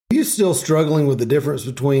still struggling with the difference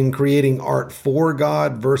between creating art for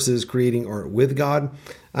God versus creating art with God?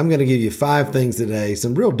 I'm going to give you 5 things today,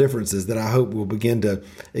 some real differences that I hope will begin to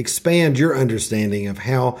expand your understanding of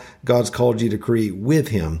how God's called you to create with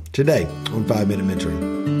Him today on 5-Minute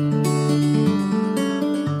Mentoring.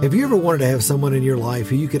 Have you ever wanted to have someone in your life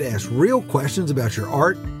who you could ask real questions about your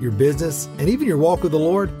art, your business, and even your walk with the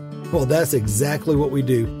Lord? Well, that's exactly what we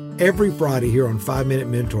do every Friday here on 5-Minute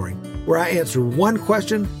Mentoring, where I answer one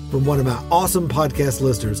question from one of my awesome podcast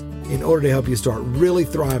listeners in order to help you start really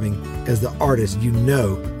thriving as the artist you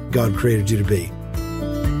know God created you to be.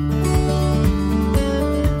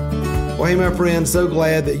 Well, hey, my friend, so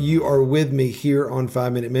glad that you are with me here on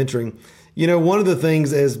 5-Minute Mentoring. You know, one of the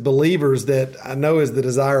things as believers that I know is the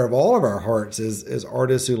desire of all of our hearts as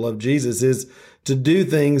artists who love Jesus is to do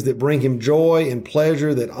things that bring Him joy and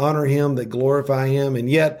pleasure, that honor Him, that glorify Him. And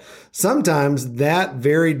yet sometimes that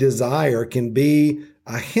very desire can be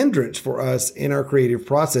a hindrance for us in our creative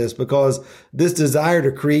process, because this desire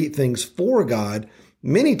to create things for God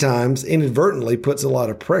many times inadvertently puts a lot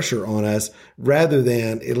of pressure on us rather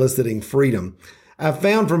than eliciting freedom. I've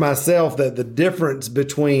found for myself that the difference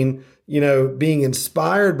between being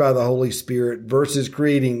inspired by the Holy Spirit versus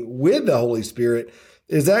creating with the Holy Spirit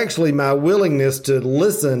is actually my willingness to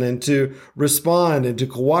listen and to respond and to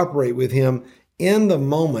cooperate with Him in the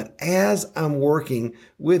moment as I'm working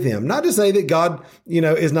with Him. Not to say that God,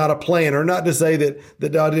 is not a planner, not to say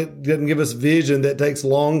that God didn't give us vision that takes a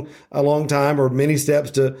long time or many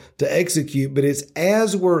steps to execute, but it's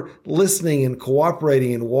as we're listening and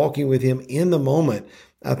cooperating and walking with Him in the moment,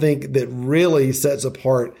 I think that really sets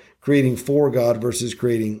apart creating for God versus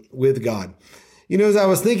creating with God. As I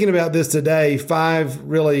was thinking about this today, 5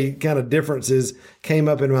 really kind of differences came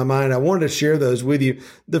up in my mind. I wanted to share those with you.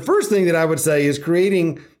 The first thing that I would say is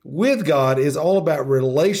creating with God is all about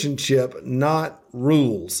relationship, not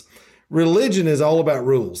rules. Religion is all about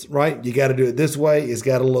rules, right? You got to do it this way. It's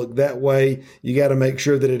got to look that way. You got to make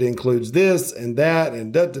sure that it includes this and that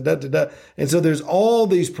and da. And so there's all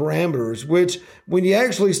these parameters, which when you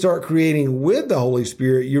actually start creating with the Holy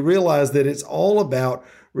Spirit, you realize that it's all about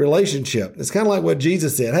relationship. It's kind of like what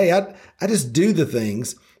Jesus said. Hey, I just do the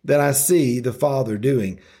things that I see the Father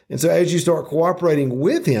doing. And so as you start cooperating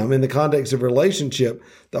with Him in the context of relationship,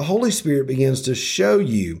 the Holy Spirit begins to show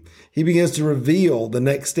you. He begins to reveal the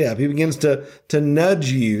next step. He begins to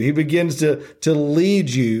nudge you. He begins to lead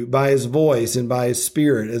you by His voice and by His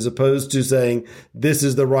Spirit, as opposed to saying, this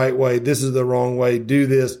is the right way, this is the wrong way, do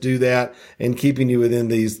this, do that, and keeping you within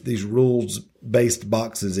these rules-based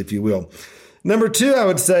boxes, if you will. Number 2, I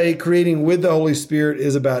would say creating with the Holy Spirit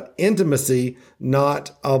is about intimacy,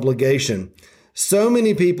 not obligation. So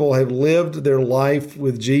many people have lived their life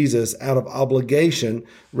with Jesus out of obligation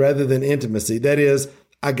rather than intimacy. That is,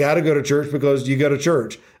 I got to go to church because you go to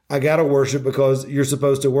church. I got to worship because you're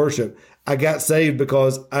supposed to worship. I got saved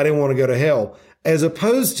because I didn't want to go to hell. As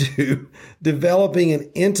opposed to developing an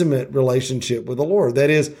intimate relationship with the Lord. That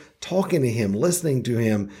is, talking to Him, listening to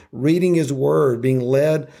Him, reading His Word, being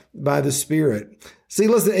led by the Spirit. See,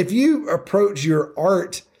 listen, if you approach your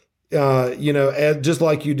art, just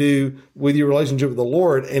like you do with your relationship with the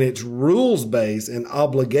Lord, and it's rules-based and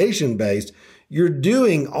obligation-based, you're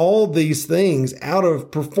doing all these things out of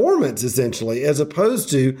performance, essentially, as opposed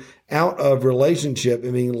to out of relationship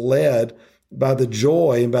and being led by the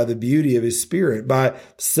joy and by the beauty of His Spirit, by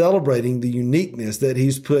celebrating the uniqueness that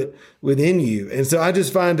He's put within you. And so I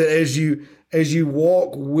just find that as you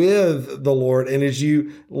walk with the Lord and as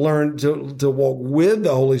you learn to walk with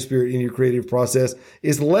the Holy Spirit in your creative process,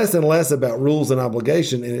 it's less and less about rules and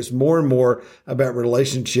obligation, and it's more and more about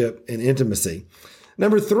relationship and intimacy.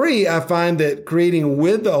 Number 3, I find that creating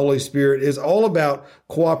with the Holy Spirit is all about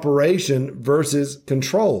cooperation versus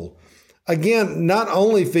control. Again, not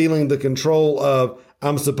only feeling the control of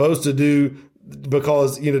I'm supposed to do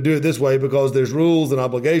because, do it this way because there's rules and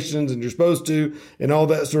obligations and you're supposed to and all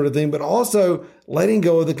that sort of thing, but also letting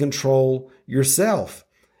go of the control yourself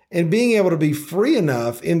and being able to be free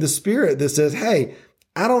enough in the Spirit that says, hey,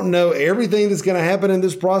 I don't know everything that's going to happen in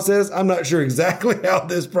this process. I'm not sure exactly how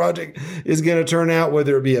this project is going to turn out,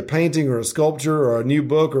 whether it be a painting or a sculpture or a new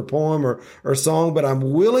book or poem or song, but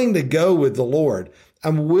I'm willing to go with the Lord.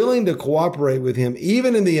 I'm willing to cooperate with Him,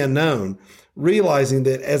 even in the unknown, realizing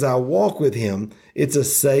that as I walk with Him, it's a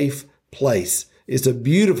safe place. It's a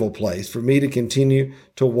beautiful place for me to continue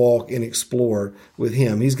to walk and explore with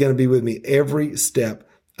Him. He's going to be with me every step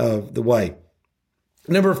of the way.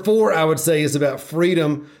 Number 4, I would say, is about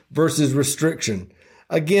freedom versus restriction.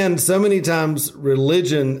 Again, so many times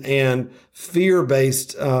religion and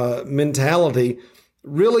fear-based mentality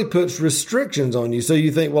really puts restrictions on you. So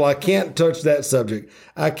you think, well, I can't touch that subject.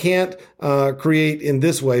 I can't create in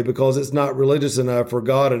this way because it's not religious enough or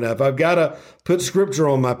God enough. I've got to put scripture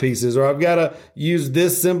on my pieces, or I've got to use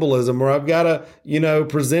this symbolism, or I've got to,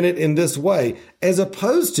 present it in this way, as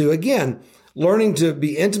opposed to, again, learning to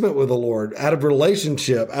be intimate with the Lord out of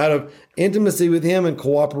relationship, out of intimacy with Him and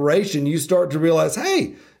cooperation. You start to realize,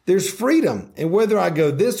 hey, there's freedom. And whether I go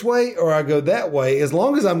this way or I go that way, as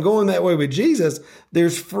long as I'm going that way with Jesus,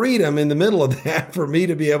 there's freedom in the middle of that for me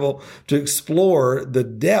to be able to explore the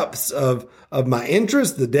depths of my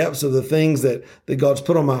interest, the depths of the things that God's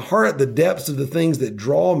put on my heart, the depths of the things that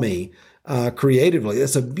draw me creatively.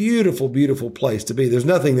 That's a beautiful, beautiful place to be. There's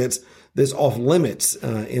nothing that's off limits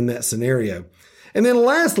in that scenario. And then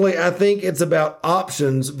lastly, I think it's about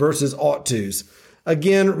options versus ought tos.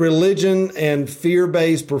 Again, religion and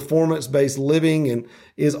fear-based, performance-based living and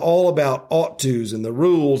is all about ought tos and the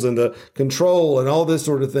rules and the control and all this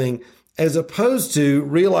sort of thing, as opposed to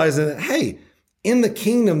realizing that, hey, in the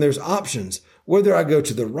kingdom, there's options. Whether I go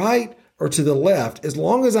to the right or to the left, as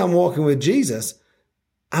long as I'm walking with Jesus,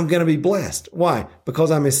 I'm going to be blessed. Why?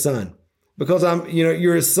 Because I'm His son. Because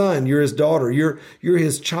you're His son, you're His daughter, you're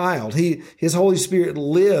His child. His Holy Spirit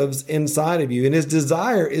lives inside of you, and His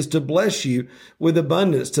desire is to bless you with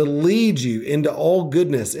abundance, to lead you into all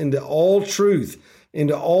goodness, into all truth,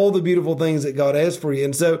 into all the beautiful things that God has for you.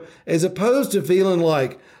 And so, as opposed to feeling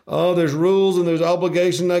like, oh, there's rules and there's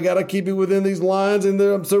obligation, I got to keep it within these lines, and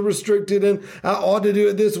I'm so restricted, and I ought to do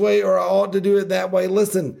it this way or I ought to do it that way.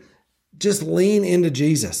 Listen. Just lean into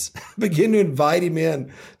Jesus. Begin to invite Him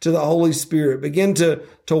in to the Holy Spirit. Begin to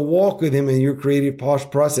walk with Him in your creative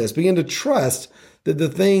process. Begin to trust that the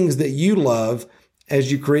things that you love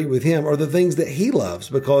as you create with Him are the things that He loves,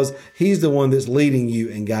 because He's the one that's leading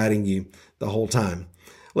you and guiding you the whole time.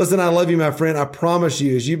 Listen, I love you, my friend. I promise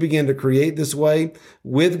you, as you begin to create this way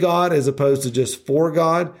with God as opposed to just for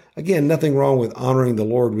God, again, nothing wrong with honoring the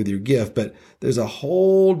Lord with your gift, but there's a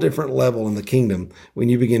whole different level in the kingdom when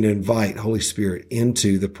you begin to invite Holy Spirit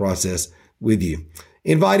into the process with you.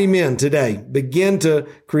 Invite Him in today. Begin to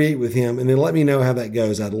create with Him, and then let me know how that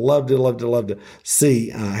goes. I'd love to see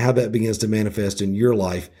how that begins to manifest in your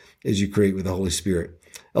life as you create with the Holy Spirit.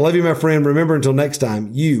 I love you, my friend. Remember, until next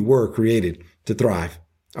time, you were created to thrive.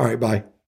 All right, bye.